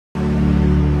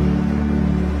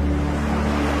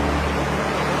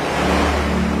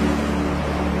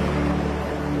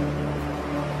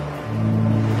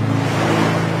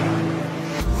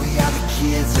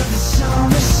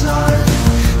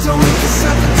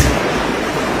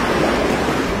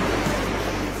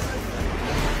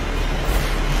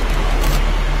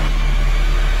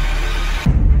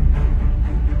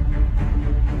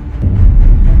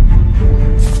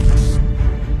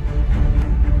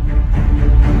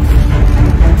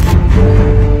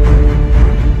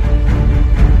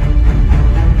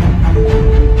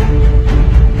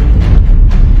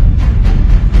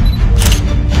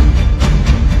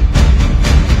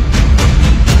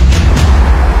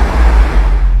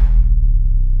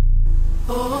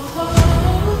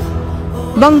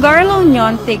Bangar La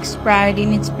Union takes pride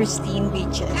in its pristine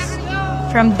beaches.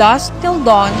 From dusk till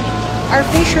dawn, our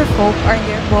fisherfolk are in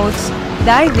their boats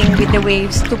diving with the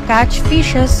waves to catch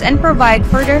fishes and provide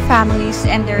for their families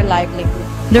and their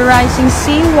livelihood. The rising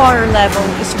seawater level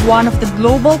is one of the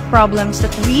global problems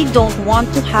that we don't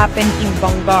want to happen in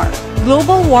Bangar.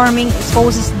 Global warming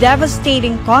poses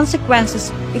devastating consequences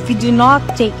if we do not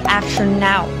take action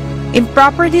now.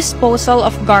 Improper disposal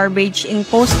of garbage in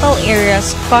coastal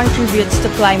areas contributes to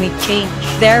climate change,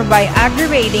 thereby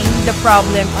aggravating the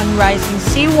problem on rising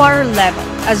seawater level.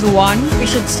 As one, we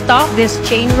should stop this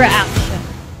chain reaction.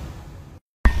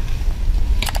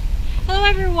 Hello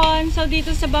everyone! So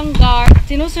dito sa Bangar,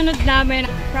 sinusunod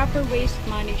namin ang proper waste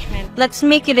management. Let's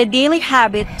make it a daily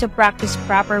habit to practice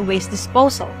proper waste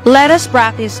disposal. Let us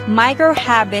practice micro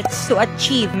habits to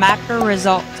achieve macro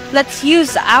results. Let's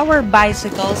use our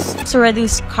bicycles to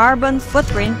reduce carbon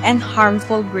footprint and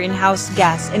harmful greenhouse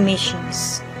gas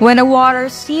emissions. When the water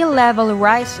sea level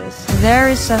rises, there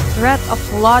is a threat of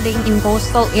flooding in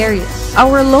coastal areas.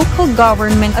 Our local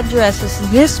government addresses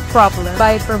this problem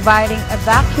by providing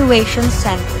evacuation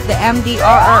centers. The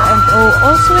MDRRMO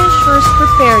also ensures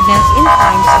preparedness in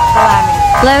times of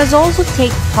calamity. Let us also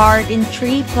take part in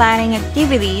tree planting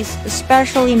activities,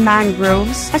 especially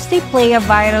mangroves, as they play a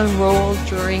vital role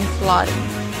during flooding.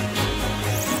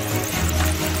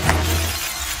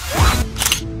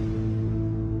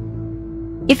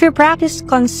 If we practice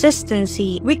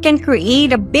consistency, we can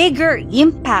create a bigger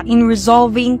impact in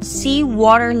resolving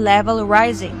seawater level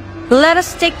rising. Let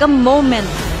us take a moment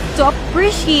to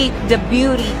appreciate the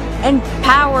beauty and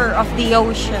power of the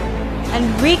ocean and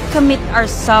recommit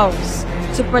ourselves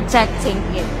to protecting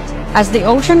it. As the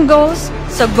ocean goes,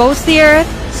 so goes the earth,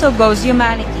 so goes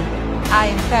humanity. I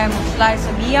am Femush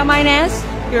Lyssa B, Maynes,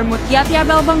 your Mutya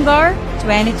Abel Bangar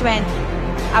 2020.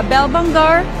 Abel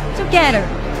Bangar, together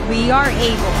we are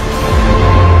able.